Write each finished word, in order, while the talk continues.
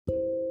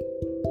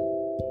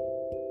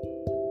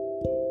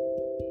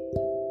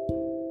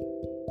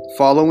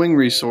following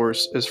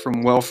resource is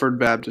from Welford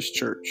Baptist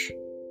Church.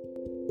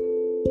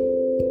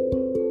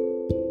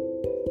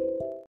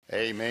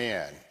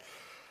 Amen.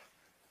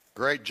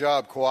 Great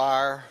job,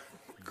 choir.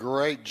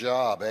 Great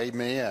job.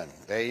 Amen.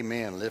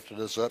 Amen.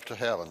 Lifted us up to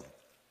heaven.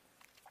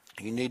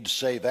 You need to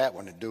say that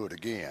one and do it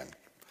again.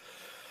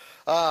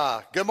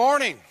 Good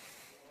morning.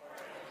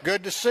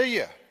 Good to see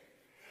you.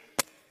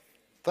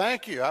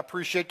 Thank you. I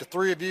appreciate the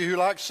three of you who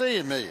like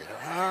seeing me.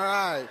 All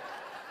right.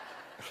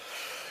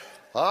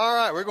 All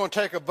right, we're going to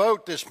take a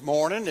vote this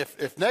morning.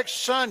 If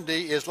next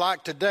Sunday is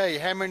like today,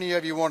 how many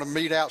of you want to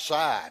meet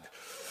outside?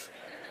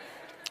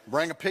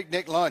 Bring a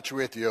picnic lunch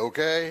with you,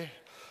 okay?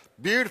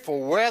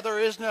 Beautiful weather,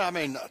 isn't it? I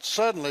mean,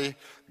 suddenly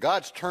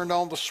God's turned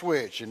on the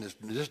switch, and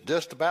it's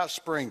just about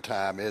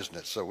springtime, isn't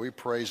it? So we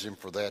praise Him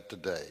for that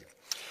today.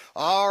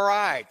 All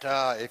right,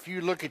 if you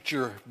look at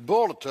your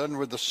bulletin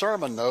with the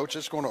sermon notes,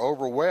 it's going to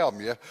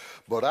overwhelm you,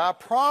 but I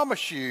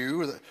promise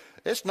you that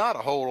it's not a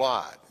whole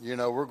lot. You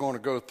know, we're going to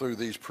go through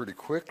these pretty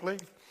quickly,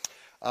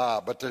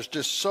 but there's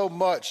just so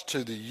much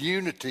to the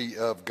unity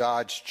of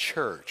God's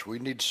church. We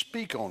need to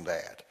speak on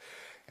that,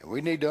 and we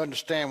need to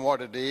understand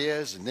what it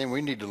is, and then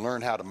we need to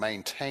learn how to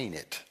maintain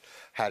it,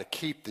 how to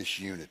keep this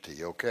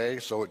unity, okay?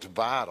 So it's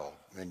vital,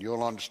 and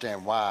you'll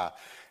understand why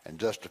in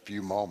just a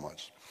few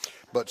moments.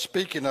 But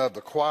speaking of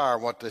the choir,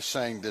 what they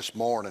sang this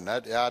morning,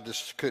 I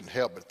just couldn't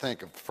help but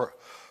think of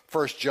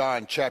 1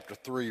 John chapter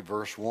 3,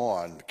 verse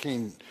 1. The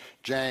King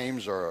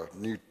James or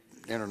New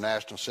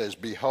International says,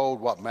 "Behold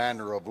what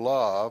manner of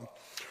love,"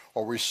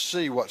 or we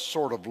see what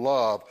sort of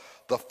love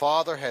the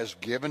Father has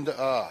given to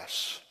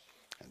us.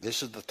 And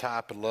this is the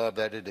type of love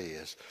that it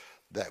is,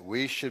 that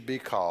we should be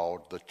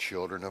called the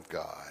children of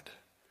God.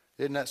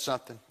 Isn't that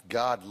something?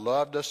 God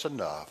loved us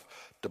enough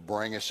to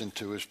bring us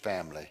into His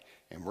family.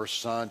 And we're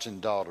sons and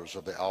daughters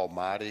of the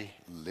Almighty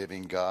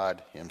living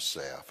God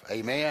Himself.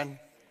 Amen?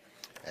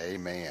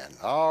 Amen.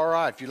 All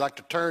right, if you'd like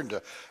to turn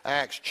to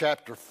Acts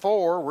chapter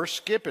 4, we're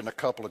skipping a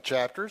couple of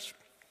chapters,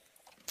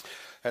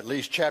 at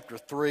least chapter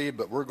 3,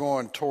 but we're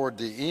going toward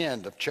the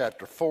end of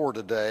chapter 4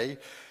 today.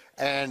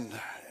 And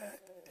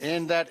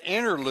in that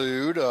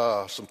interlude,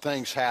 some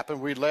things happened.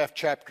 We left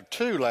chapter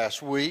 2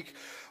 last week,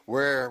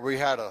 where we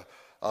had a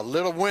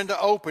little window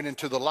open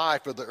into the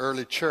life of the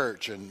early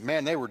church. And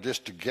man, they were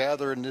just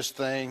together in this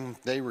thing.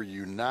 They were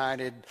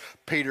united.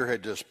 Peter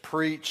had just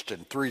preached,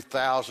 and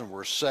 3,000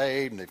 were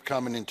saved, and they've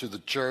coming into the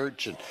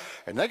church.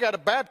 And they got to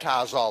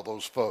baptize all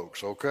those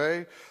folks,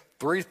 okay?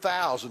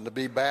 3,000 to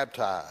be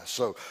baptized.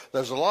 So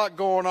there's a lot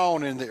going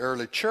on in the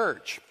early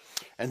church.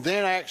 And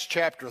then Acts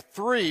chapter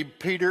 3,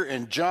 Peter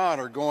and John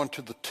are going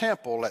to the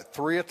temple at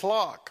 3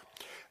 o'clock.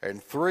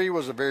 And 3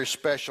 was a very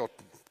special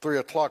 3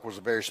 o'clock was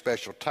a very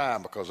special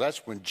time, because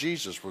that's when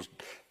Jesus was,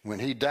 when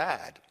He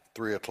died,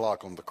 3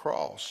 o'clock on the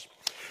cross.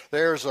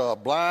 There's a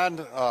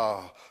blind,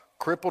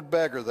 crippled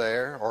beggar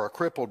there, or a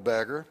crippled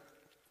beggar.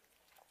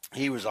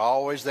 He was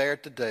always there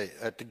at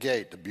the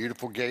gate, the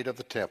beautiful gate of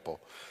the temple,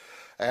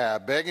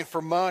 begging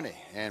for money.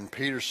 And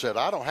Peter said,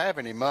 "I don't have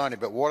any money,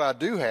 but what I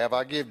do have,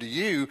 I give to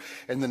you.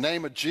 In the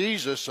name of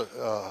Jesus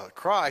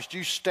Christ,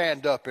 you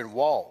stand up and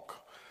walk."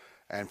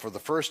 And for the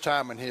first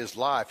time in his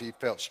life, he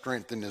felt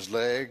strength in his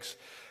legs.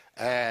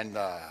 And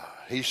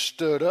he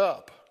stood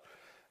up,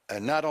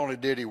 and not only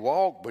did he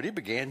walk, but he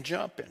began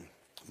jumping.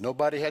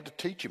 Nobody had to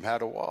teach him how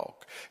to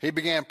walk. He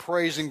began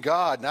praising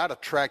God, and that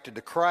attracted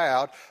the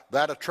crowd.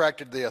 That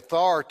attracted the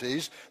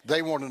authorities.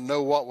 They wanted to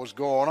know what was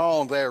going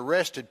on. They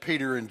arrested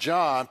Peter and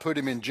John, put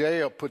them in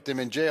jail.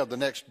 The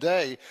next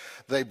day,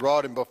 they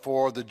brought him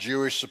before the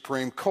Jewish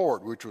Supreme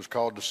Court, which was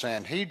called the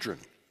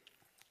Sanhedrin.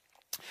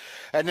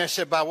 And they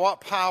said, "By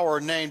what power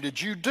or name did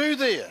you do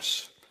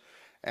this?"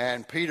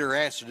 And Peter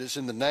answered, "It's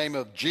in the name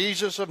of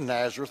Jesus of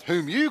Nazareth,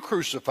 whom you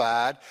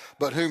crucified,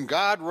 but whom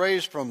God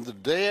raised from the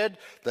dead,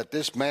 that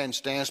this man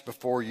stands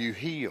before you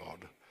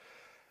healed.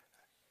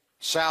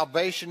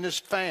 Salvation is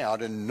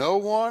found in no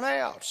one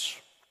else.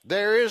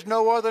 There is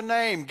no other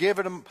name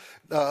given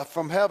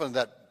from heaven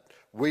that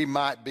we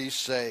might be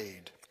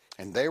saved."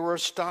 And they were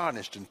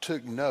astonished and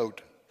took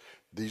note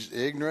these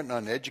ignorant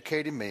and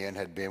uneducated men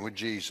had been with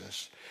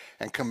Jesus,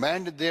 and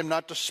commanded them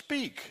not to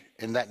speak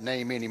in that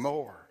name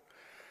anymore.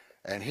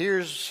 And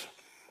here's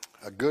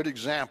a good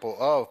example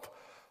of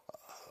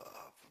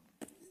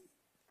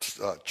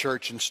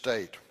church and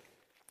state,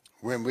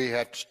 when we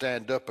have to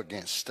stand up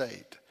against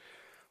state.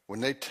 When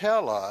they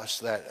tell us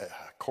that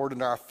according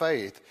to our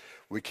faith,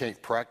 we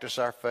can't practice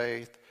our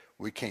faith,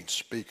 we can't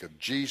speak of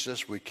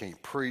Jesus, we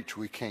can't preach,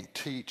 we can't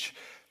teach.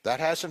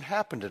 That hasn't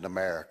happened in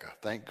America,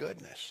 thank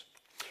goodness.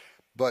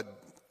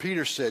 But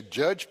Peter said,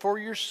 "Judge for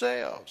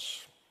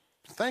yourselves."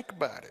 Think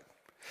about it.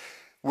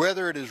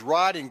 Whether it is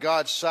right in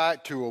God's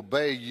sight to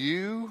obey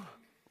you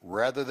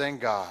rather than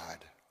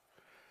God.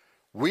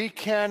 We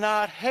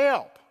cannot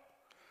help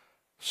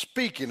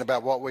speaking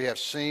about what we have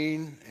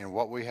seen and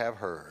what we have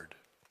heard.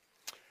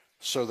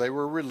 So they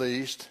were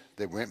released.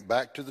 They went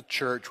back to the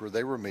church where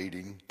they were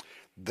meeting.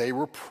 They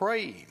were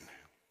praying.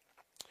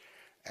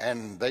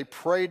 And they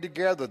prayed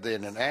together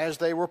then. And as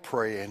they were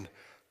praying,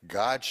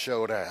 God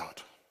showed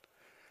out.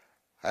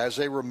 As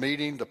they were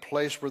meeting, the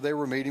place where they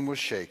were meeting was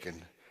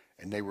shaken,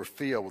 and they were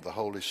filled with the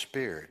Holy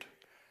Spirit.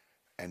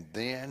 And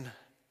then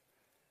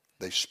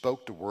they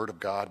spoke the word of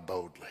God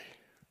boldly.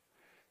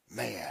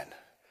 Man,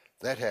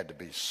 that had to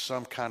be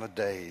some kind of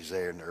days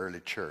there in the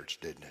early church,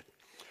 didn't it?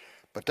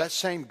 But that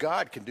same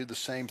God can do the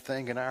same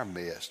thing in our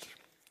midst.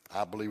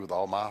 I believe with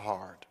all my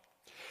heart.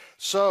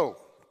 So,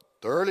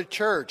 the early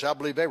church, I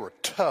believe they were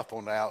tough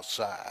on the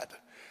outside.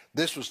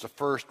 This was the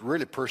first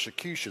really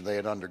persecution they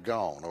had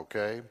undergone,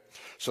 okay?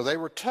 So they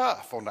were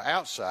tough on the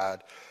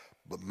outside,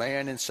 but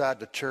man, inside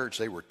the church,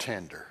 they were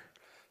tender.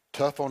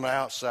 Tough on the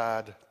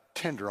outside,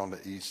 tender on the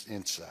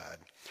inside.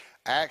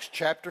 Acts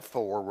chapter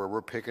 4, where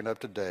we're picking up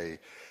today,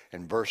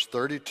 in verse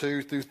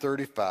 32 through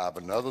 35,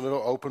 another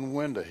little open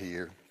window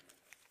here.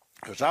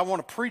 Because I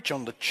want to preach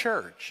on the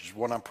church, is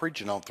what I'm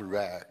preaching on through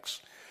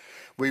Acts.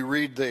 We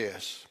read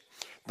this.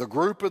 The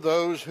group of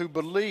those who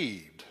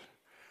believed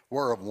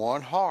were of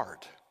one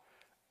heart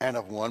and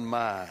of one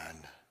mind.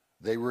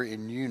 They were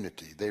in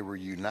unity. They were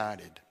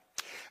united.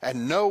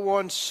 And no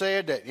one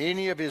said that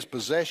any of his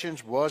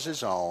possessions was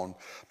his own,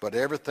 but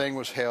everything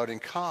was held in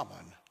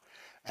common.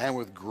 And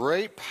with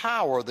great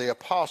power the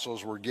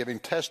apostles were giving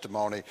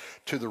testimony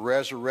to the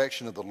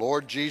resurrection of the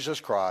Lord Jesus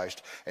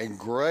Christ, and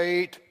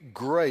great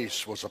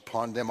grace was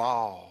upon them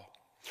all.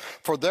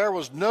 For there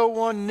was no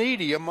one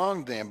needy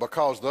among them,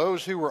 because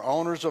those who were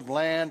owners of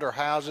land or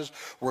houses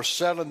were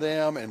selling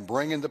them and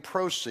bringing the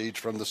proceeds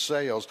from the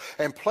sales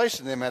and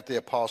placing them at the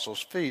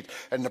apostles' feet,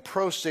 and the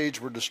proceeds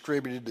were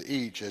distributed to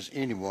each as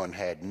anyone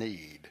had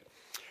need.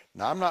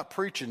 Now, I'm not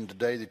preaching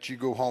today that you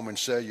go home and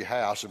sell your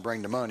house and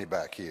bring the money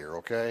back here,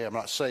 okay? I'm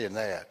not saying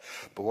that.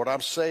 But what I'm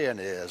saying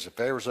is, if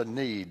there was a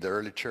need, the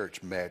early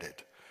church met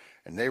it.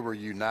 And they were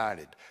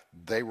united.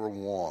 They were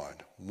one.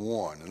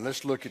 And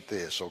let's look at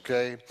this,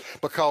 okay?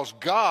 Because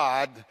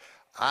God,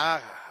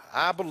 I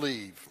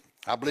believe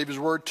his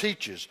word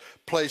teaches,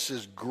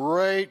 places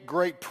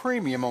great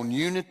premium on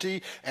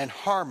unity and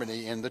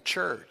harmony in the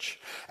church.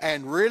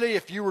 And really,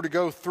 if you were to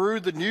go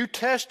through the New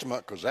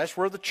Testament, because that's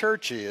where the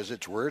church is,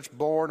 it's where it's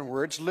born and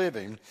where it's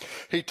living,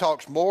 he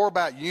talks more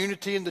about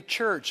unity in the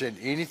church than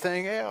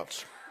anything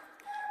else.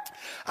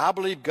 I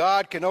believe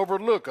God can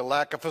overlook a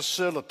lack of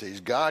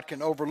facilities. God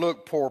can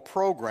overlook poor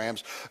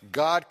programs.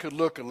 God could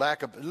look at a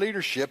lack of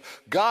leadership.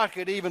 God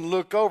could even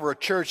look over a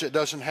church that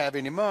doesn't have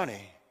any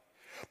money.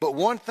 But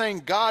one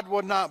thing God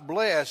would not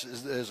bless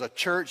is a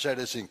church that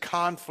is in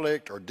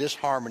conflict or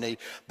disharmony,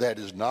 that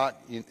is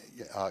not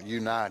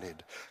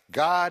united.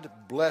 God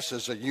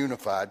blesses a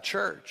unified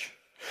church.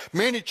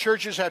 Many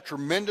churches have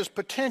tremendous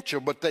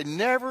potential, but they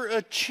never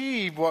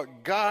achieve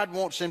what God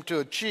wants them to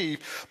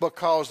achieve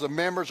because the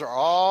members are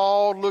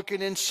all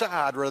looking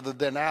inside rather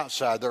than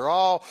outside. They're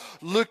all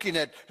looking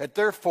at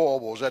their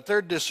foibles, at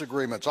their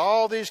disagreements,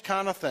 all these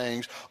kind of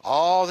things.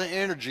 All the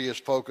energy is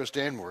focused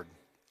inward.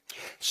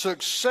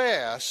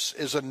 Success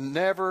is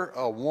never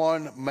a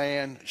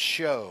one-man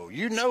show.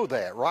 You know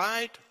that,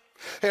 right?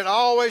 It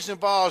always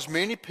involves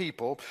many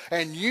people,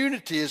 and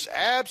unity is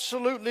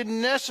absolutely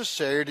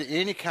necessary to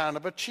any kind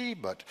of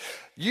achievement.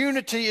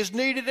 Unity is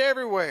needed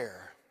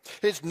everywhere.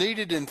 It's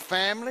needed in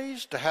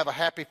families. To have a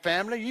happy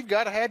family, you've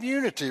got to have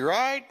unity,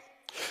 right?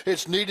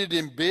 It's needed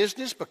in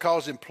business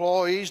because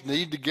employees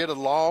need to get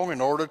along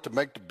in order to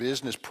make the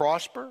business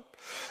prosper.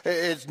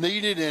 It's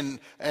needed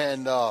in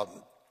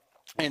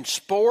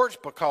sports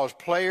because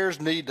players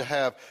need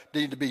to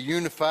be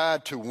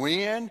unified to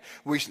win.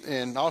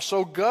 And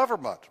also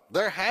government.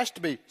 There has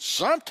to be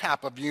some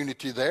type of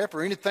unity there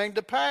for anything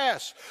to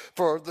pass,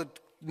 for the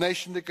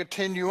nation to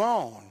continue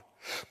on.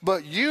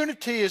 But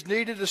unity is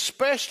needed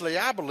especially,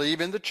 I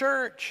believe, in the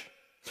church.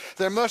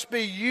 There must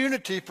be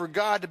unity for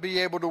God to be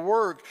able to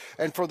work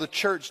and for the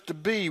church to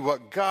be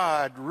what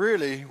God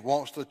really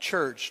wants the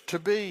church to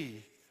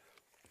be.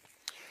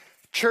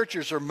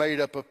 Churches are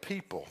made up of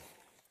people.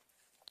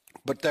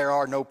 But there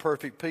are no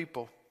perfect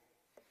people.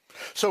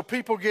 So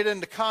people get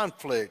into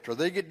conflict or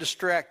they get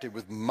distracted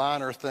with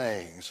minor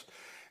things.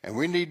 And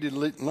we need to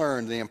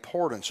learn the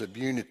importance of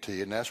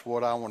unity, and that's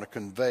what I want to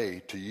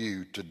convey to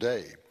you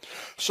today.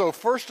 So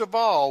first of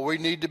all, we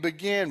need to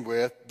begin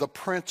with the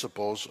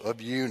principles of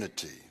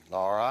unity.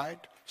 All right?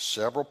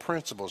 Several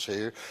principles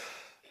here.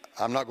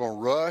 I'm not going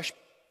to rush,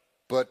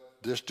 but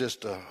there's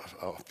just a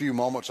few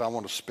moments I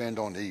want to spend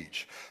on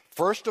each.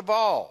 First of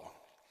all,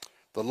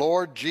 the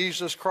Lord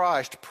Jesus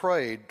Christ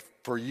prayed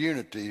for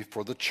unity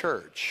for the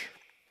church.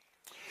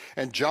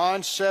 In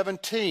John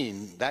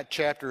 17, that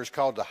chapter is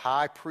called the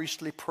High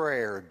Priestly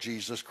Prayer of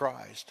Jesus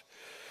Christ.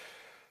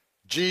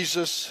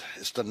 Jesus,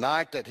 it's the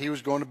night that he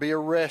was going to be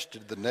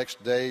arrested, the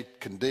next day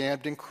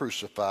condemned and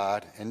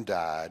crucified and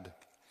died.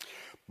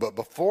 But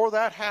before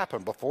that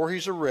happened, before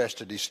he's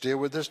arrested, he's still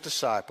with his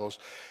disciples.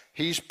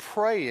 He's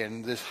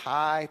praying this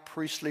high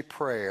priestly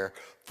prayer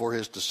for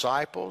his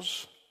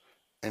disciples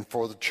and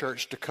for the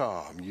church to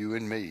come, you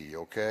and me,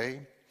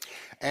 okay?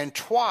 And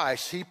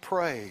twice he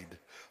prayed,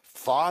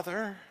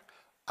 Father,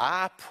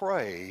 I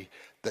pray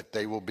that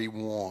they will be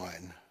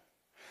one.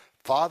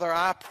 Father,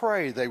 I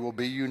pray they will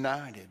be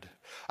united.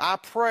 I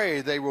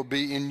pray they will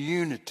be in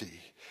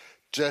unity.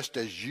 just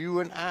as you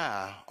and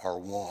I are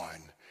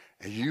one,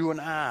 and you and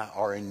I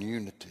are in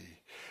unity.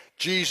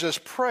 Jesus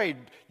prayed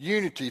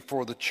unity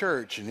for the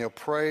church, and he'll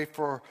pray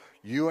for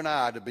you and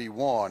I to be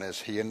one as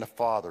he and the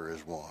Father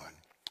is one.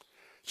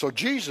 So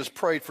Jesus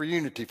prayed for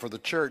unity for the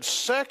church.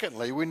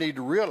 Secondly, we need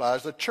to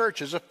realize the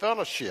church is a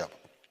fellowship.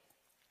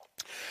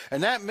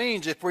 And that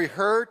means if we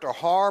hurt or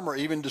harm or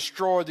even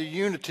destroy the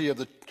unity of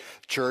the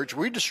church,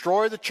 we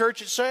destroy the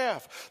church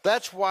itself.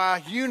 That's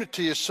why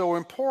unity is so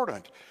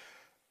important.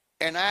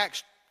 In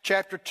Acts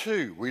chapter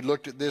 2, we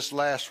looked at this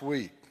last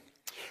week.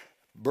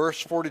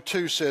 Verse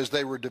 42 says,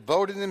 they were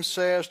devoting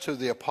themselves to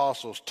the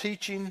apostles'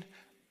 teaching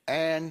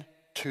and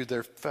to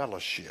their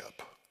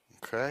fellowship.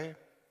 Okay?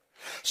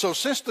 So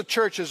since the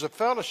church is a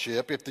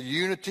fellowship, if the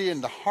unity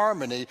and the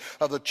harmony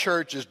of the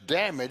church is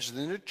damaged,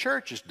 then the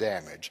church is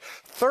damaged.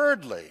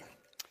 Thirdly,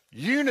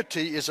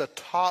 unity is a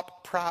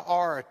top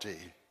priority.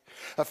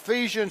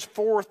 Ephesians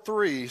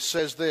 4:3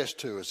 says this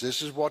to us.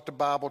 This is what the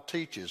Bible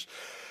teaches.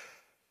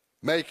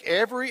 Make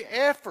every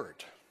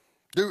effort,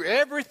 do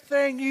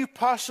everything you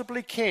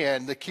possibly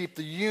can to keep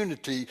the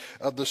unity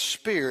of the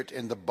Spirit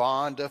in the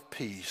bond of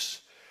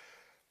peace.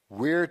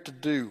 We're to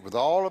do with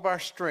all of our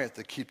strength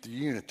to keep the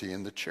unity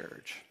in the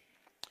church.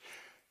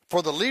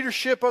 For the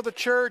leadership of the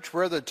church,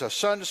 whether it's a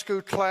Sunday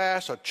school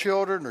class, a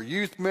children or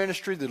youth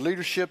ministry, the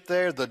leadership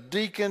there, the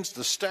deacons,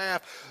 the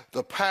staff,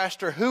 the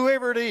pastor,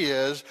 whoever it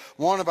is,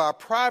 one of our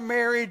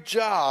primary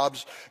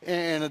jobs,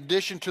 in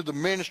addition to the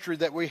ministry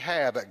that we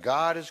have that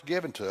God has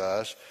given to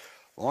us,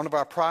 one of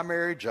our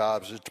primary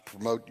jobs is to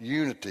promote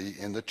unity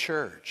in the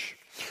church.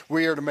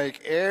 We are to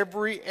make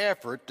every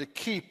effort to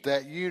keep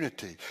that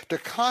unity, to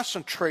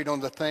concentrate on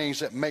the things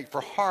that make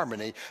for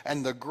harmony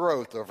and the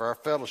growth of our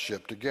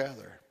fellowship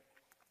together.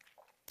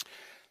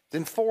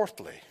 Then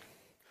fourthly,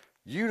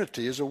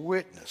 unity is a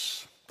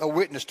witness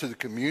to the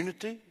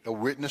community, a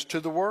witness to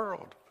the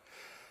world.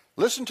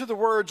 Listen to the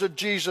words of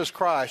Jesus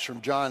Christ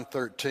from John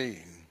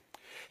 13.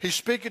 He's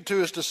speaking to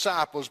his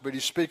disciples, but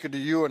he's speaking to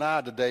you and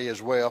I today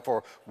as well,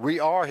 for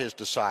we are his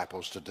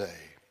disciples today.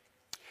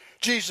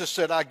 Jesus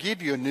said, I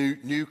give you a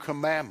new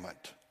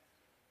commandment.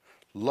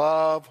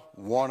 Love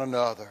one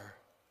another.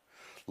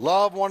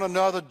 Love one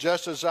another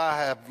just as I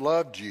have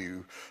loved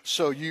you,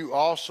 so you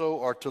also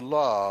are to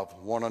love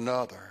one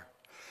another.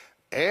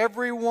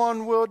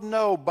 Everyone will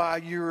know by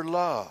your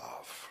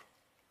love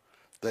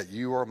that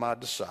you are my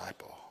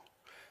disciple.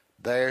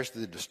 There's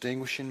the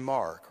distinguishing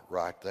mark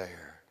right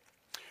there.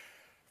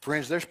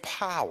 Friends, there's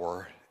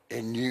power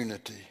in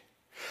unity.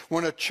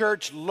 When a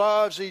church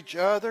loves each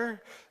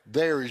other,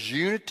 there is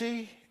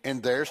unity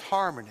and there's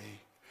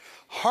harmony.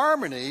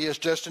 Harmony is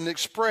just an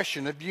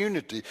expression of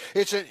unity.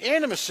 It's an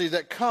intimacy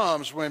that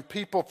comes when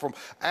people from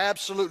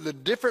absolutely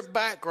different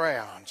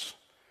backgrounds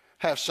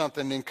have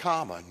something in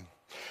common.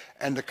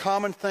 And the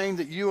common thing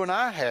that you and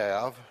I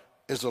have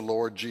is the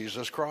Lord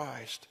Jesus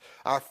Christ,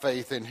 our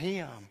faith in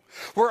him.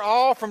 We're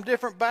all from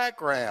different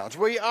backgrounds.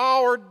 We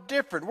all are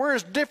different. We're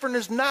as different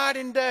as night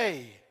and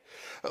day.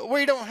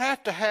 We don't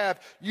have to have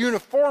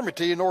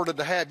uniformity in order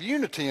to have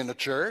unity in the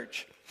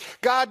church.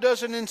 God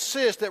doesn't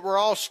insist that we're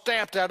all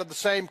stamped out of the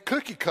same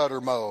cookie cutter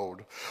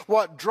mold.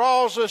 What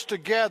draws us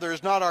together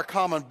is not our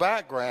common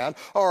background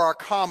or our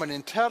common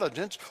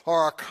intelligence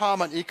or our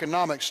common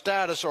economic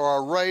status or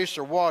our race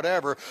or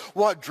whatever.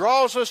 What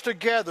draws us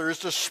together is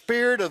the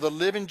Spirit of the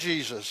living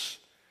Jesus,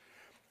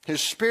 his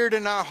Spirit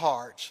in our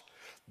hearts.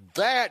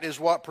 That is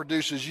what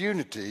produces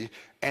unity,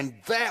 and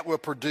that will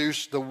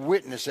produce the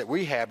witness that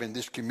we have in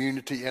this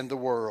community and the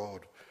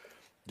world.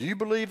 Do you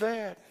believe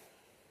that?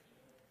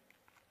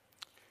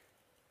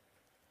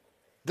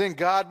 Then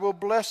God will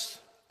bless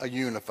a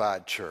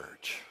unified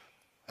church.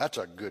 That's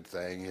a good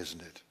thing,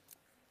 isn't it?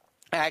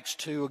 Acts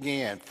 2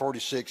 again,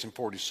 46 and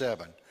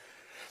 47.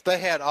 They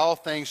had all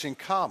things in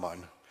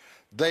common.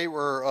 They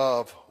were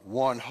of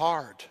one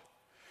heart.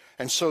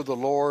 And so the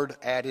Lord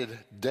added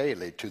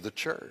daily to the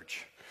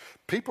church.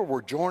 People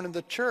were joining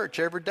the church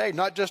every day,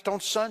 not just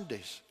on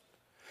Sundays.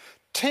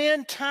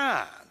 10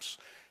 times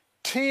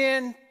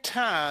in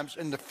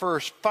the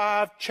first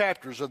 5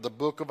 chapters of the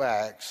book of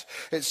Acts,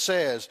 it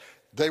says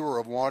they were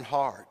of one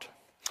heart.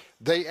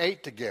 They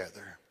ate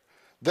together.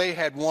 They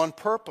had one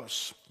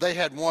purpose. They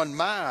had one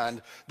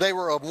mind. They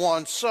were of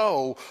one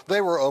soul.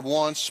 They were of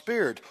one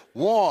spirit.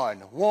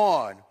 One.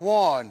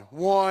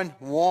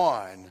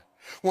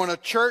 When a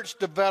church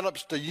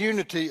develops the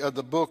unity of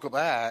the book of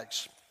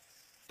Acts,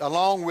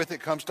 along with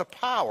it comes the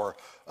power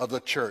of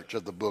the church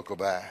of the book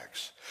of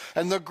Acts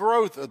and the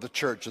growth of the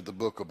church of the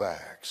book of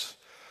Acts.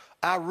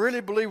 I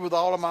really believe with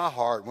all of my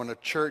heart when a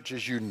church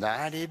is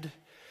united,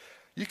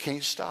 you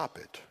can't stop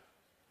it.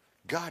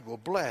 God will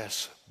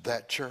bless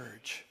that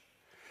church.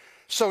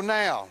 So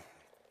now,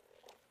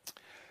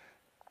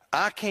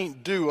 I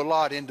can't do a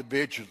lot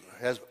individually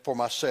for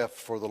myself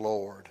for the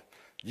Lord.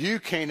 You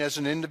can't as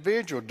an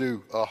individual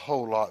do a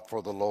whole lot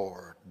for the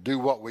Lord. Do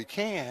what we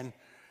can,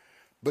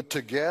 but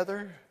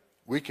together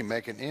we can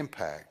make an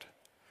impact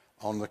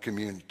on the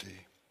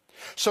community.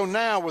 So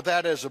now with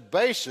that as a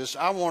basis,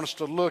 I want us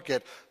to look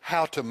at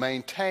how to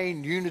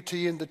maintain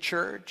unity in the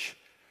church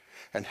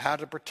and how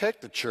to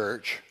protect the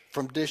church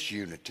from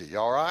disunity,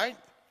 all right?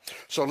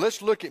 So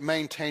let's look at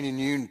maintaining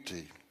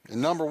unity.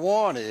 And number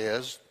one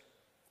is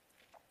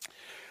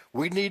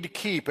we need to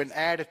keep an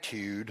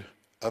attitude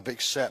of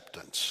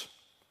acceptance.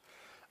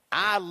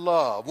 I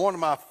love, one of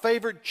my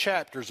favorite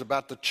chapters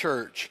about the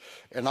church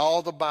in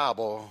all the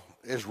Bible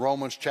is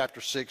Romans chapter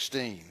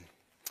 16.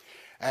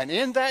 And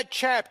in that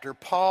chapter,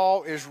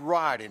 Paul is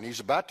writing. He's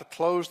about to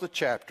close the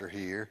chapter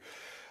here.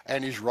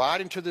 And he's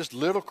writing to this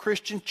little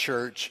Christian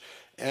church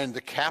in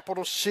the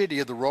capital city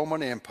of the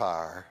Roman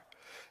Empire.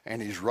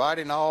 And he's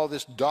writing all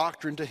this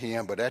doctrine to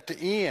him. But at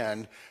the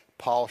end,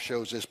 Paul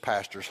shows his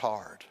pastor's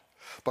heart.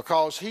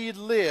 Because he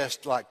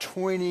lists like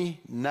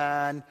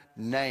 29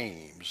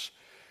 names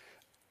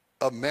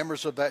of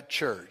members of that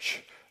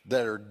church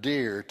that are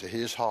dear to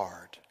his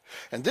heart.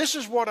 And this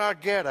is what I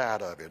get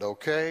out of it,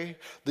 okay?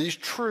 These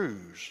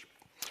truths.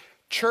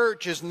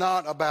 Church is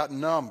not about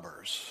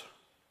numbers.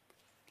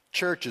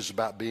 Church is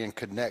about being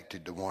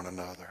connected to one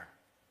another.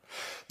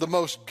 The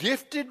most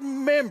gifted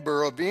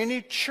member of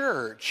any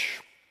church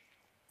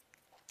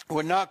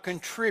would not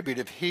contribute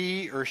if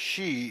he or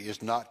she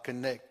is not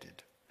connected.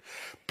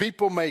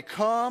 People may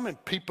come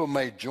and people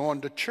may join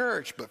the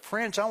church, but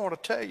friends, I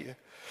want to tell you,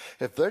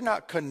 if they're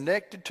not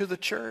connected to the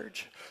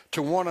church,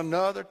 to one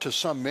another, to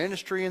some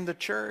ministry in the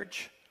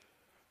church,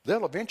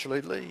 they'll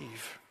eventually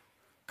leave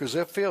because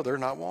they'll feel they're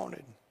not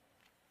wanted.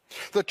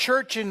 The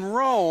church in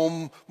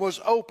Rome was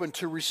open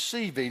to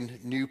receiving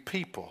new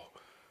people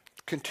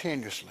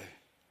continuously.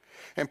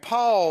 And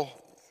Paul,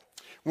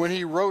 when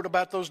he wrote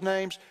about those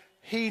names,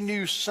 he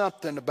knew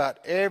something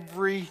about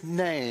every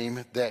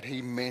name that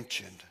he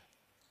mentioned.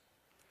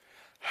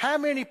 How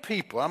many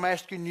people, I'm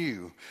asking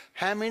you,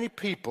 how many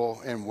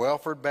people in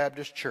Welford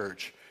Baptist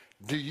Church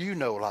do you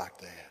know like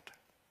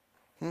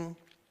that?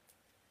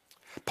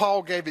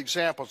 Paul gave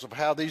examples of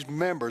how these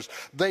members,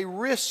 they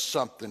risk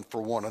something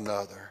for one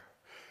another.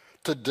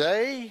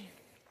 Today,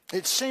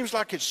 it seems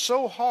like it's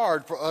so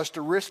hard for us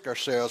to risk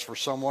ourselves for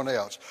someone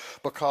else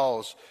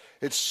because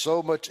it's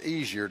so much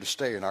easier to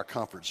stay in our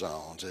comfort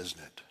zones, isn't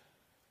it?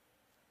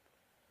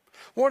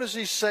 What is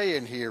he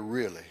saying here,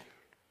 really?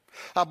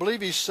 I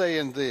believe he's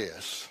saying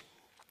this.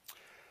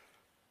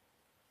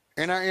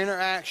 In our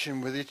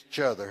interaction with each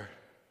other,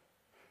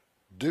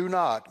 do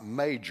not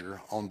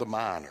major on the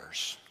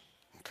minors,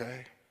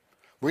 okay?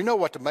 We know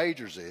what the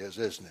majors is,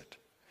 isn't it?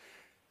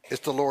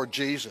 It's the Lord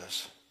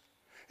Jesus.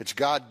 It's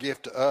God's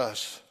gift to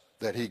us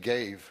that he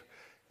gave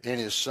in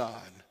his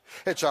Son.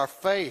 It's our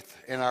faith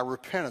and our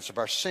repentance of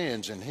our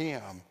sins in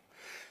him.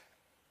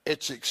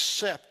 It's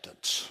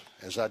acceptance,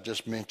 as I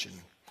just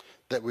mentioned,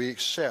 that we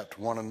accept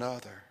one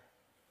another.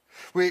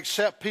 We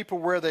accept people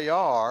where they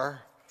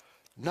are,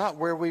 not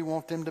where we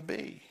want them to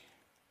be.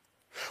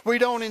 We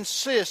don't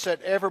insist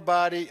that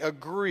everybody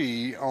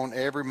agree on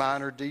every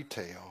minor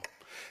detail.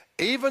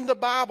 Even the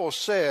Bible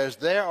says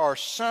there are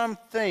some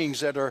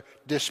things that are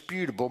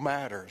disputable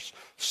matters.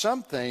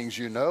 Some things,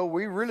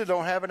 we really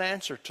don't have an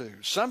answer to.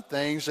 Some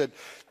things that,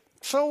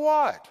 so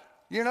what?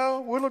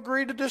 We'll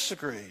agree to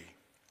disagree.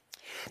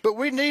 But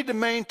we need to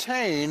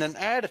maintain an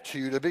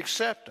attitude of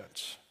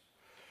acceptance.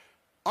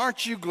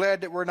 Aren't you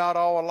glad that we're not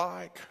all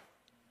alike?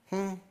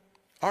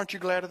 Aren't you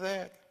glad of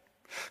that?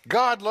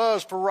 God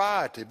loves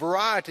variety.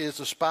 Variety is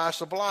the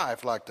spice of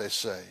life, like they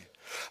say.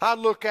 I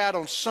look out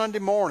on Sunday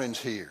mornings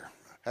here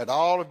at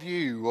all of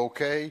you,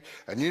 okay?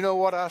 And you know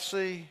what I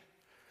see?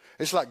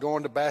 It's like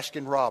going to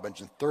Baskin Robbins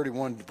and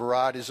 31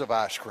 varieties of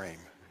ice cream,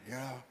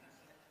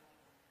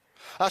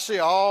 I see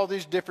all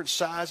these different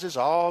sizes,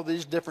 all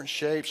these different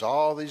shapes,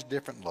 all these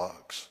different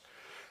looks.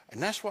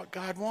 And that's what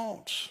God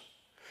wants.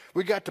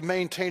 We got to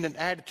maintain an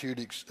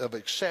attitude of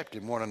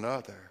accepting one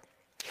another.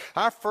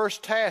 Our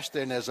first task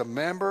then as a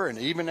member and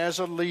even as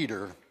a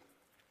leader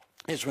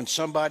is when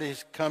somebody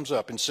comes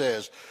up and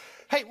says,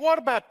 hey, what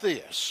about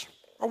this?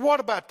 Or what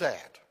about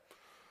that?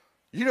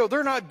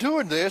 They're not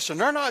doing this and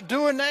they're not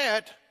doing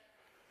that.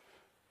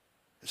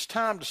 It's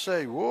time to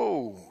say,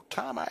 whoa,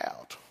 time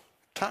out.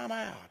 Time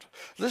out.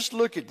 Let's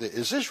look at this.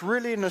 Is this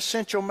really an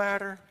essential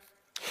matter?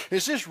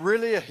 Is this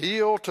really a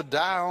hill to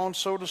die on,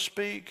 so to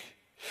speak?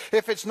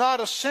 If it's not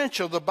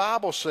essential, the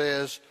Bible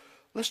says,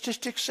 let's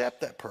just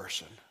accept that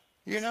person.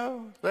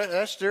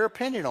 That's their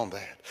opinion on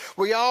that.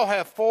 We all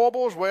have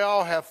foibles. We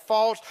all have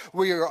faults.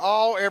 We are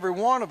all, every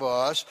one of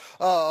us,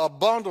 a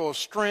bundle of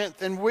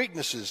strength and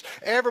weaknesses.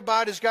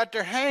 Everybody's got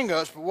their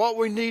hang-ups, but what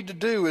we need to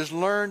do is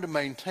learn to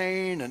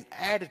maintain an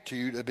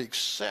attitude of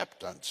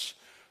acceptance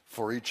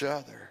for each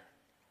other.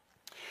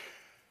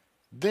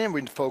 Then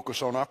we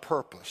focus on our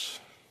purpose.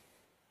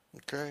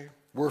 Okay?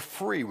 We're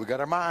free. We got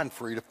our mind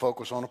free to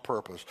focus on a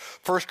purpose.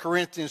 1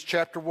 Corinthians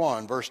chapter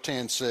 1, verse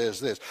 10 says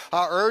this,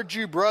 I urge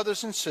you,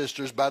 brothers and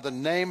sisters, by the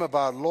name of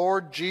our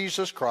Lord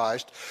Jesus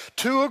Christ,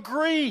 to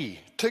agree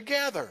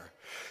together,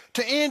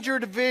 to end your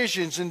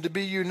divisions and to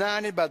be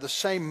united by the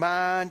same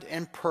mind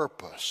and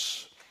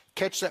purpose.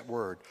 Catch that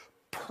word,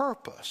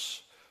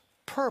 purpose.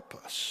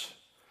 Purpose.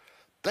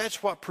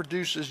 That's what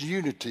produces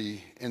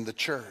unity in the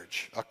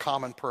church, a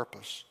common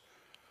purpose.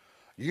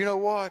 You know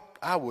what?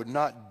 I would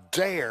not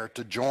dare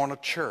to join a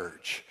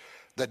church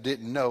that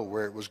didn't know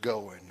where it was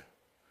going,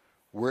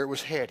 where it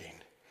was heading,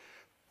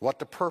 what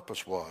the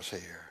purpose was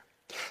here.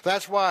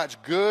 That's why it's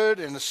good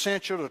and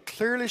essential to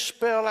clearly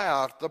spell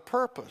out the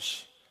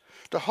purpose,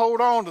 to hold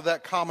on to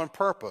that common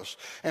purpose.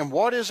 And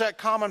what is that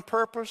common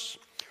purpose?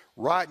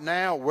 Right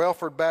now,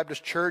 Welford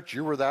Baptist Church,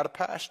 you're without a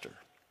pastor.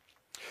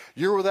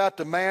 You're without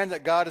the man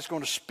that God is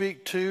going to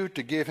speak to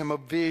give him a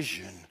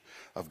vision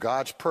of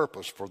God's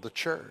purpose for the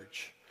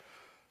church.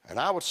 And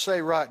I would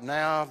say right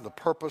now, the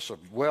purpose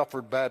of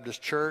Welford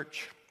Baptist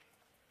Church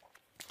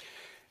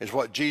is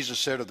what Jesus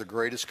said are the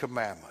greatest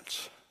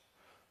commandments.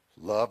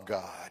 Love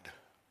God.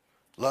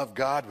 Love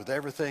God with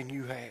everything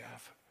you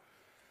have.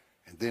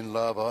 And then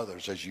love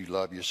others as you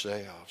love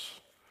yourselves.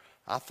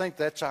 I think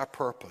that's our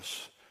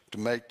purpose, to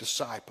make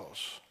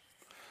disciples.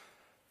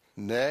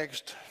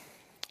 Next,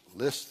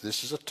 this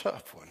is a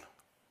tough one.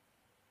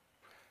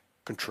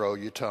 Control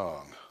your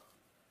tongue.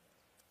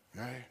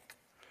 Right?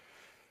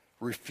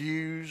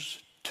 Refuse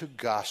to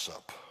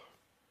gossip.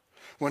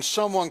 When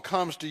someone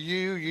comes to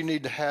you, you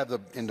need to have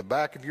in the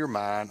back of your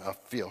mind a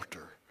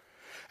filter.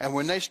 And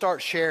when they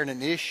start sharing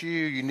an issue,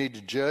 you need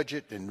to judge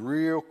it and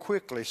real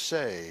quickly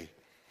say,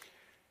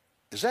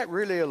 is that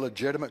really a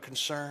legitimate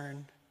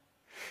concern?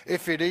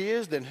 If it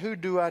is, then who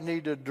do I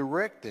need to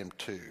direct them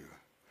to?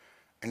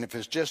 And if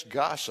it's just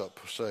gossip,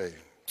 say,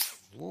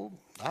 well,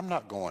 I'm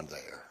not going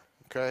there.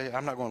 Okay?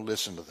 I'm not going to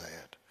listen to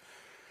that.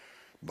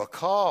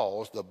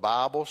 Because the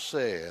Bible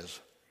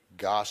says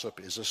gossip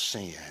is a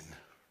sin.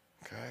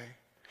 Okay?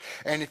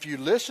 And if you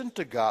listen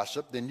to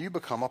gossip, then you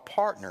become a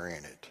partner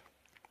in it.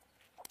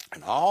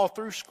 And all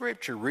through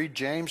Scripture, read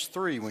James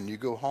 3 when you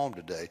go home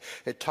today.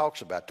 It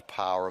talks about the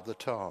power of the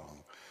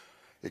tongue.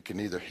 It can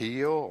either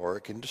heal or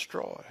it can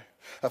destroy.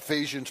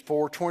 Ephesians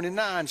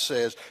 4:29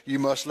 says, you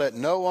must let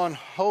no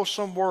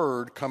unwholesome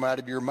word come out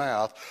of your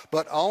mouth,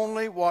 but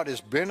only what is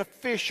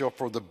beneficial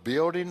for the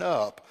building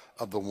up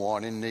of the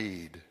one in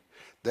need,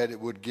 that it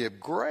would give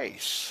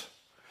grace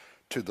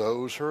to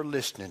those who are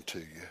listening to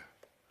you.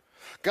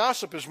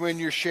 Gossip is when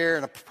you're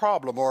sharing a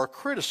problem or a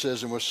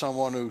criticism with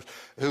someone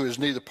who is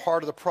neither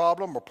part of the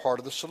problem or part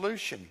of the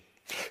solution.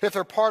 If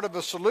they're part of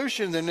a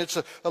solution, then it's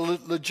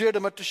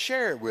legitimate to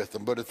share it with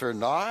them. But if they're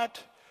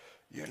not,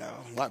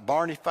 like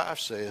Barney Fife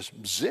says,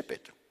 zip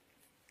it.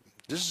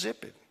 Just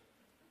zip it.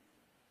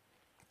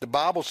 The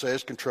Bible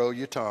says control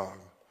your tongue.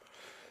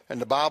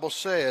 And the Bible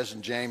says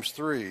in James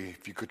 3,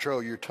 if you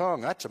control your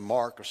tongue, that's a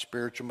mark of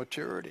spiritual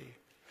maturity.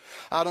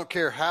 I don't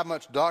care how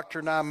much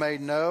doctrine I may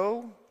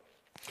know,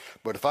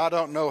 but if I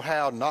don't know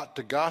how not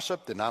to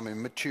gossip, then I'm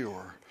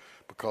immature,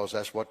 because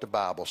that's what the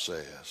Bible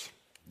says.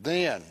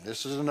 Then,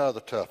 this is another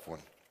tough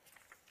one.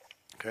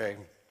 Okay?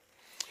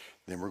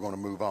 Then we're going to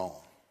move on.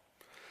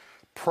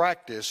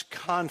 Practice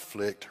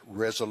conflict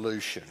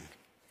resolution.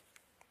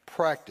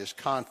 Practice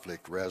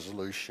conflict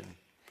resolution.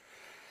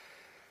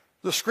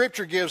 The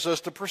Scripture gives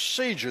us the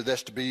procedure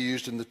that's to be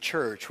used in the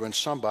church when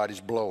somebody's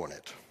blowing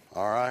it.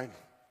 All right?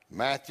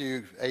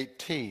 Matthew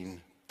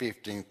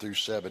 18:15 through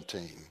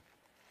 17.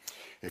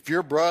 If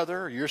your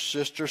brother or your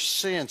sister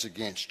sins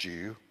against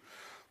you,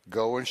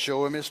 go and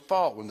show him his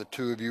fault when the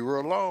two of you are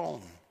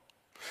alone.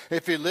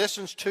 If he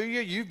listens to you,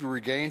 you've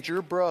regained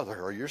your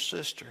brother or your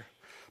sister.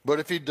 But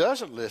if he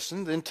doesn't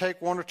listen, then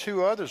take one or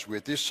two others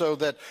with you, so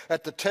that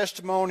at the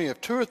testimony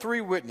of 2 or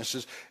 3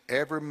 witnesses,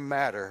 every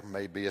matter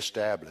may be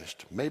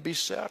established, may be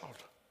settled.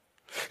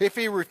 If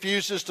he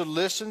refuses to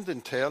listen, then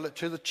tell it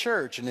to the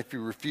church. And if he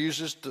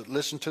refuses to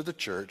listen to the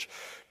church,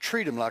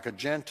 treat him like a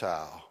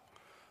Gentile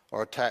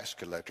or a tax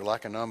collector,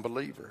 like an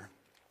unbeliever.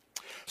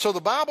 So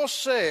the Bible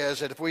says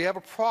that if we have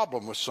a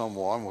problem with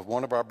someone, with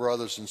one of our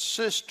brothers and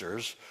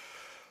sisters,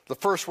 the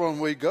first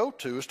one we go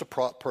to is the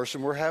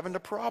person we're having the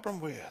problem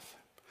with.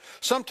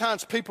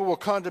 Sometimes people will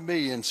come to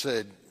me and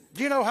say,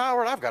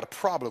 Howard, I've got a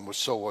problem with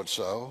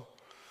so-and-so.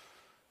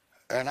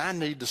 And I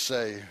need to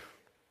say,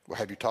 well,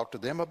 have you talked to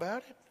them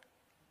about it?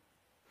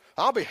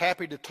 I'll be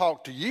happy to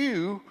talk to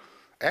you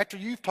after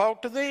you've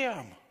talked to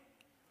them.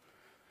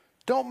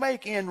 Don't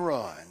make end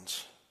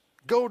runs.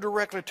 Go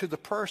directly to the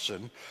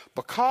person,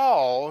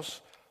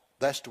 because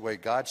that's the way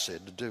God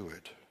said to do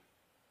it.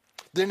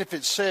 Then if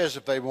it says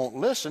if they won't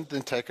listen,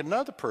 then take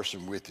another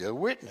person with you, a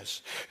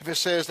witness. If it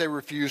says they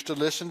refuse to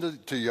listen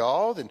to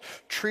y'all, then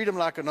treat them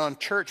like an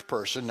unchurched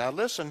person. Now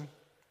listen,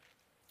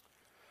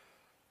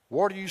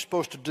 what are you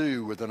supposed to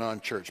do with an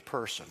unchurched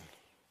person?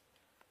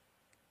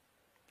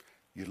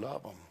 You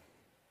love them,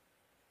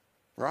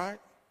 right?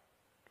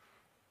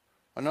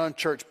 An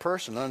unchurched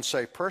person, an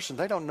unsaved person,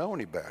 they don't know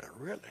any better,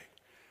 really.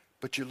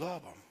 But you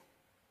love them.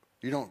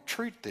 You don't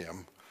treat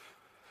them,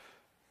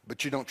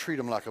 but you don't treat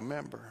them like a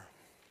member.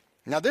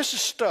 Now, this is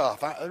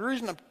stuff. The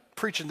reason I'm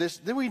preaching this,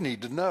 that we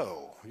need to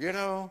know,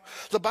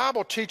 The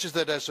Bible teaches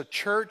that as a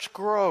church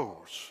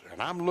grows,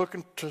 and I'm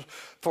looking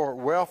for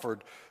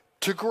Welford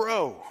to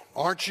grow,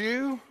 aren't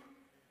you?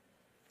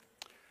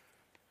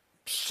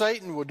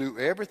 Satan will do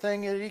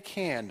everything that he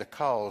can to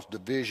cause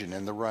division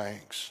in the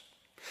ranks,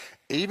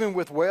 even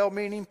with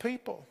well-meaning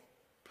people.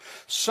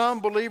 Some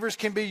believers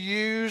can be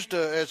used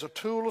as a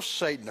tool of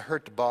Satan to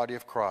hurt the body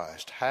of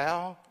Christ.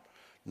 How?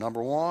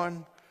 Number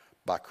one,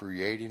 by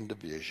creating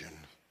division.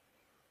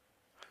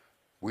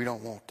 We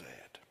don't want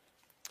that.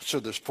 So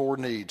there's 4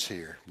 needs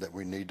here that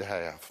we need to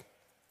have.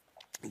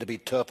 To be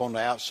tough on the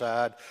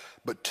outside,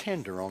 but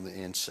tender on the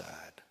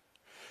inside.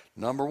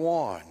 Number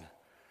one,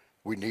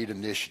 we need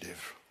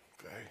initiative.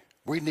 Okay?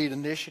 We need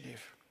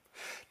initiative.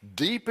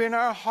 Deep in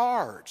our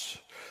hearts,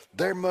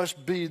 there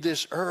must be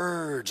this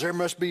urge, there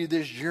must be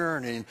this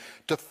yearning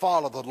to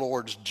follow the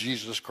Lord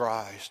Jesus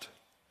Christ.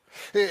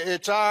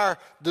 It's our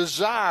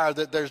desire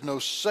that there's no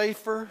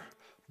safer,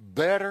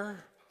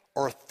 better,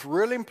 or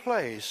thrilling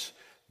place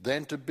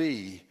than to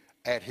be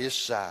at his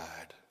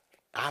side.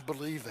 I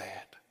believe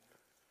that.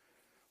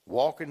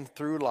 Walking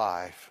through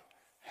life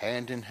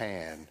hand in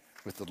hand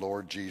with the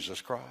Lord Jesus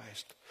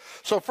Christ.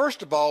 So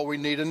first of all, we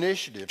need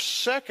initiative.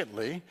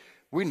 Secondly,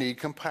 we need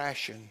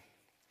compassion.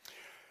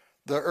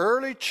 The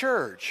early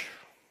church,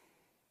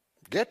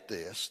 get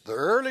this, the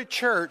early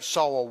church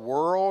saw a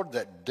world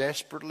that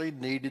desperately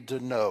needed to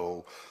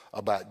know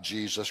about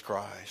Jesus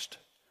Christ.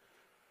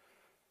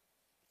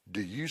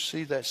 Do you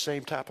see that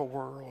same type of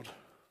world?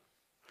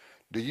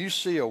 Do you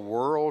see a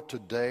world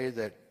today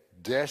that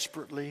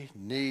desperately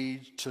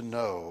needs to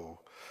know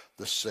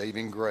the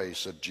saving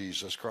grace of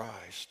Jesus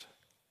Christ?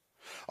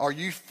 Are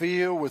you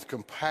filled with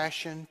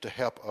compassion to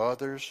help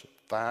others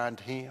find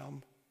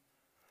him?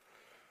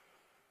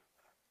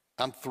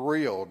 I'm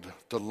thrilled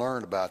to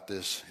learn about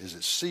this. Is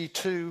it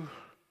C2?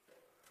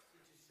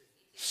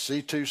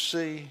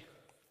 C2C?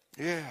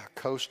 Yeah,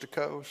 coast to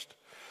coast.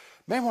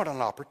 Man, what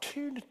an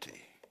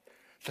opportunity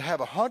to have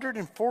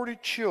 140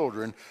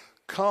 children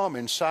come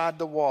inside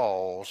the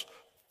walls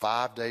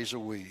 5 days a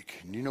week.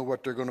 And you know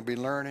what they're going to be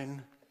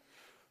learning?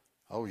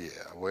 Oh, yeah.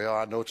 Well,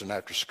 I know it's an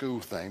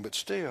after-school thing, but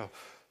still,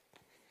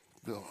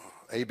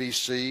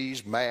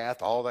 ABCs,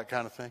 math, all that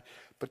kind of thing.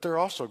 But they're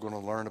also going to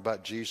learn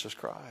about Jesus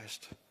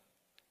Christ.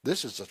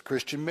 This is a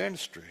Christian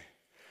ministry.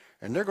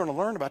 And they're going to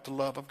learn about the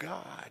love of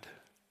God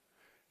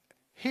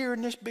here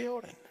in this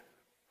building.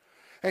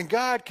 And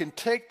God can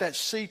take that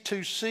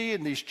C2C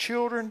and these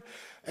children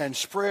and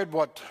spread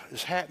what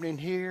is happening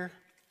here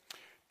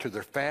to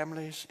their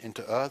families and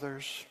to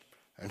others.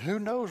 And who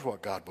knows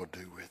what God will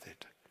do with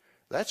it.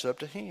 That's up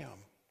to him.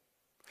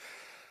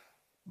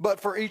 But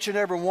for each and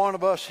every one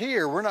of us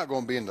here, we're not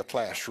going to be in the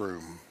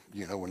classroom,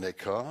 when they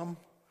come.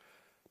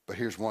 But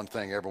here's one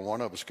thing every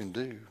one of us can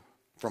do.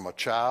 From a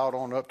child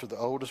on up to the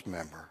oldest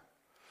member.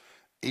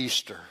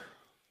 Easter.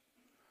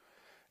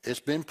 It's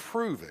been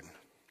proven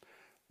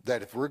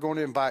that if we're going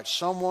to invite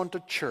someone to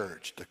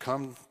church to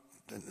come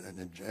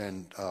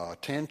and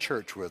attend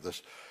church with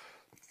us,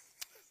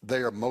 they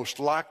are most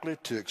likely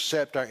to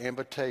accept our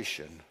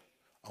invitation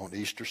on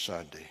Easter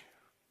Sunday.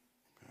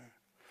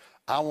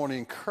 I want to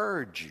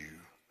encourage you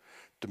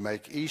to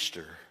make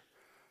Easter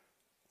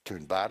to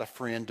invite a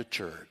friend to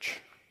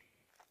church.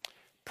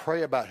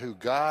 Pray about who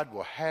God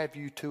will have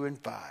you to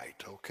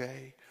invite,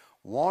 okay?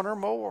 One or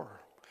more.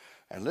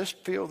 And let's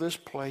fill this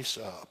place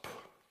up.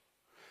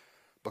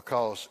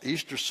 Because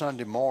Easter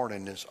Sunday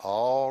morning is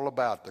all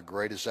about the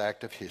greatest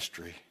act of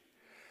history,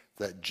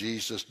 that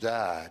Jesus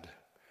died,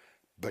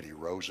 but he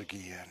rose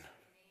again.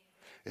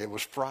 It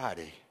was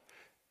Friday.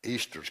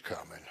 Easter's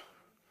coming.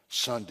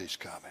 Sunday's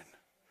coming.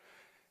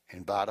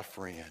 Invite a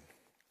friend.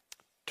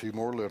 2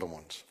 more little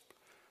ones.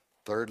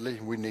 Thirdly,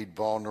 we need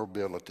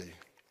vulnerability.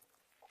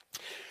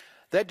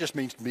 That just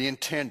means being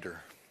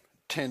tender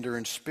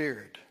in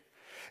spirit.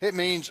 It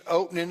means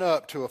opening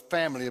up to a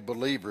family of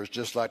believers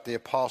just like the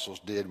apostles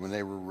did when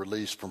they were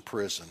released from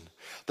prison.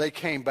 They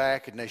came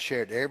back and they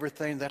shared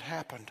everything that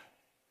happened.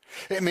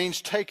 It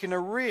means taking a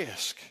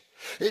risk.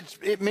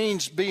 It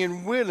means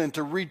being willing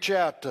to reach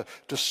out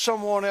to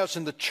someone else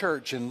in the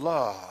church in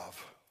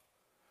love.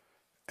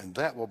 And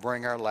that will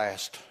bring our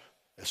last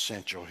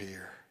essential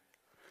here.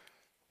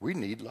 We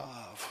need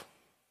love.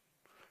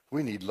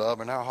 We need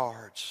love in our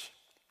hearts.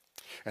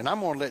 And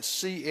I'm going to let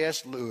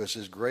C.S. Lewis,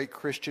 this great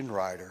Christian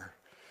writer,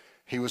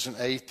 he was an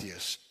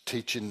atheist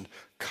teaching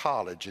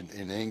college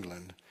in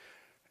England,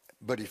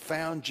 but he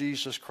found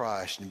Jesus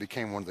Christ and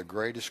became one of the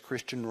greatest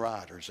Christian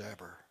writers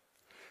ever.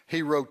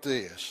 He wrote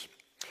this: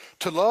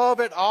 "To love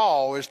at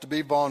all is to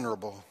be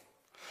vulnerable.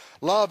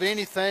 Love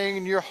anything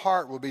in your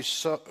heart will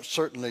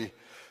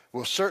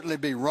certainly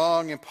be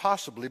wrong and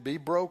possibly be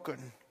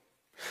broken.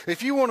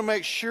 If you want to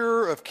make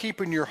sure of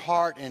keeping your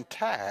heart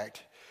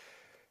intact,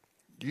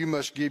 you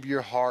must give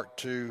your heart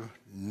to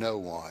no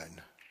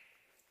one,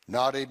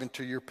 not even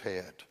to your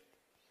pet.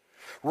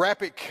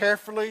 Wrap it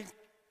carefully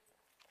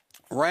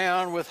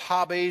round with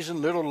hobbies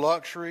and little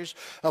luxuries.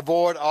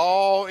 Avoid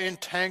all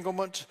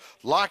entanglements.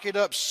 Lock it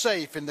up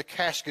safe in the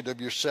casket of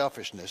your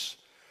selfishness.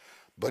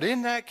 But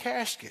in that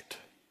casket,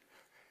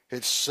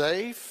 it's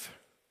safe,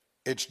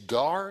 it's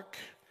dark,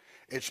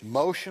 it's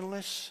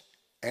motionless,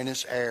 and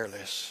it's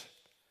airless.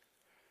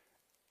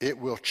 It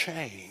will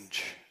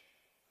change.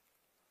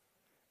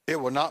 It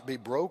will not be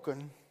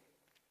broken.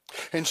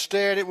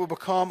 Instead, it will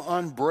become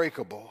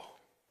unbreakable,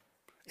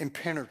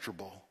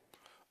 impenetrable,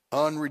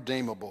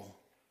 unredeemable.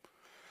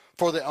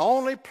 For the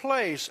only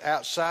place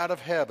outside of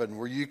heaven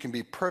where you can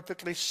be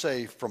perfectly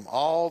safe from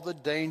all the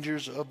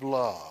dangers of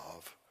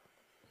love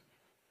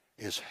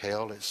is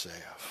hell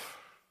itself.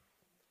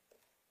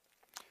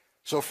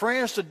 So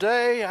friends,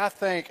 today I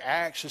think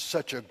Acts is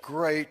such a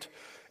great,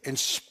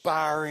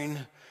 inspiring,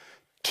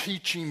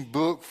 teaching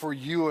book for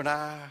you and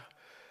I.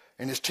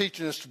 And it's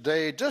teaching us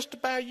today just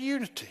about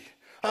unity,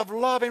 of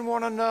loving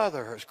one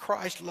another as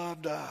Christ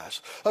loved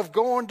us, of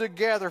going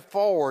together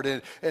forward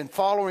and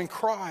following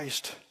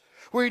Christ.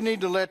 We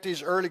need to let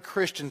these early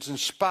Christians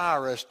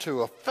inspire us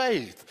to a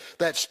faith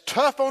that's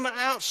tough on the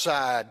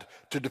outside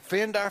to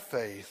defend our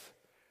faith,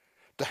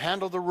 to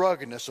handle the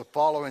ruggedness of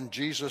following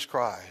Jesus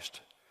Christ,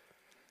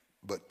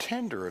 but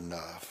tender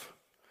enough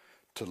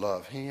to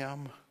love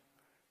Him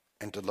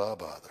and to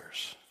love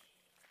others.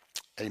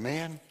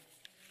 Amen?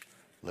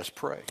 Let's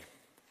pray.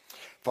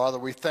 Father,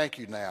 we thank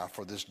you now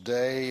for this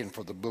day and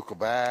for the book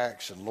of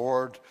Acts. And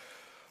Lord,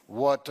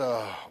 what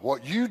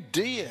you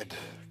did,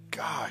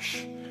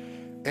 gosh,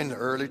 in the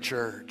early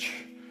church,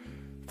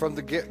 from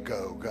the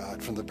get-go,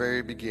 God, from the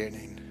very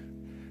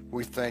beginning.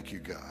 We thank you,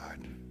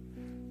 God.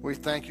 We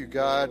thank you,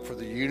 God, for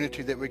the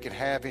unity that we can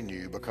have in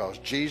you, because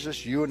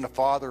Jesus, you and the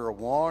Father are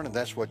one, and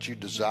that's what you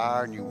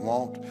desire and you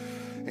want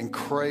and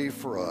crave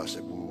for us,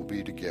 that we will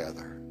be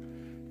together.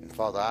 And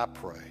Father, I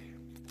pray,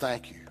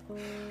 thank you.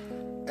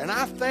 And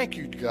I thank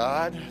you,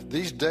 God,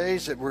 these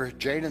days that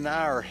Jane and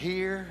I are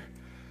here,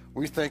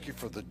 we thank you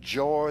for the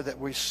joy that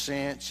we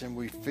sense and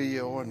we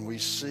feel and we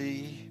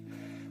see.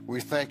 We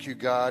thank you,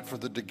 God, for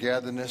the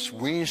togetherness.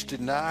 Wednesday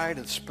night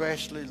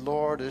especially,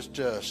 Lord, is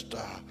just,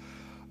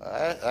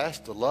 that's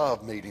the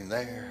love meeting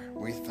there.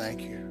 We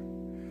thank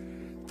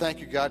you. Thank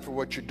you, God, for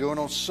what you're doing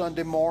on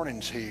Sunday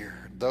mornings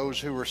here. Those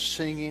who are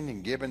singing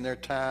and giving their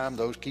time,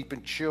 those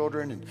keeping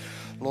children, and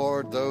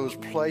Lord, those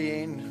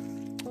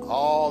playing,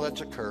 all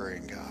that's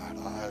occurring, God,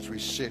 as we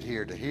sit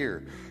here to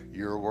hear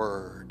your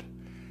word.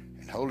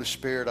 And Holy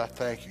Spirit, I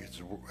thank you,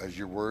 as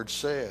your word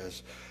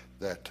says,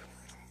 that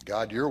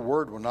God, your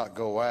word will not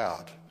go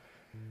out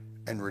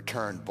and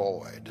return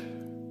void.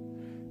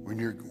 When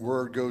your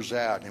word goes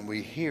out and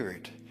we hear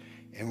it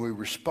and we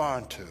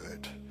respond to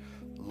it,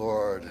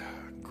 Lord,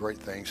 great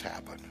things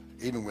happen,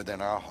 even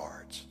within our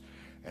hearts.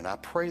 And I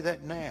pray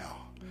that now,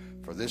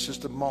 for this is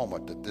the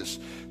moment that this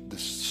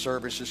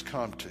service has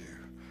come to.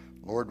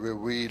 Lord, will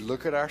we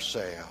look at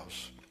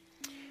ourselves?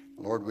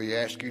 Lord, we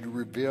ask you to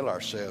reveal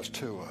ourselves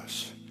to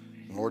us.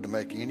 Lord, to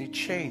make any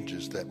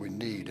changes that we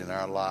need in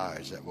our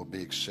lives that will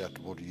be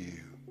acceptable to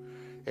you.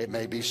 It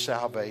may be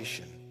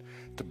salvation,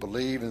 to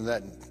believe in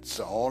that it's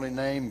the only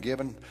name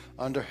given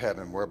under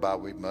heaven whereby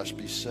we must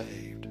be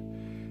saved,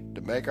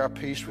 to make our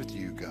peace with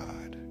you,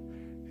 God,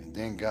 and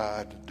then,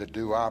 God, to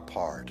do our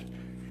part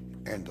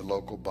in the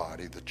local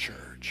body, the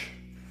church.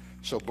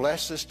 So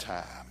bless this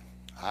time.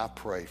 I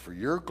pray for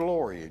your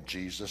glory in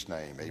Jesus'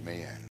 name.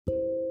 Amen.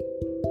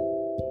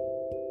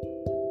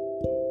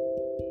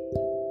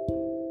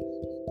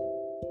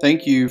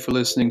 Thank you for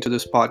listening to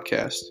this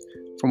podcast.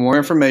 For more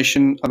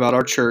information about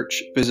our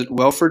church, visit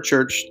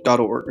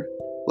welfordchurch.org.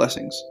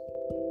 Blessings.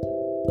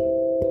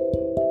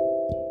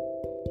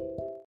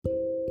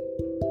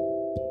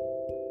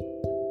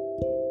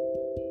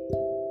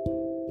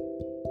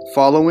 The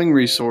following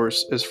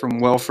resource is from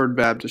Welford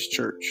Baptist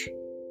Church.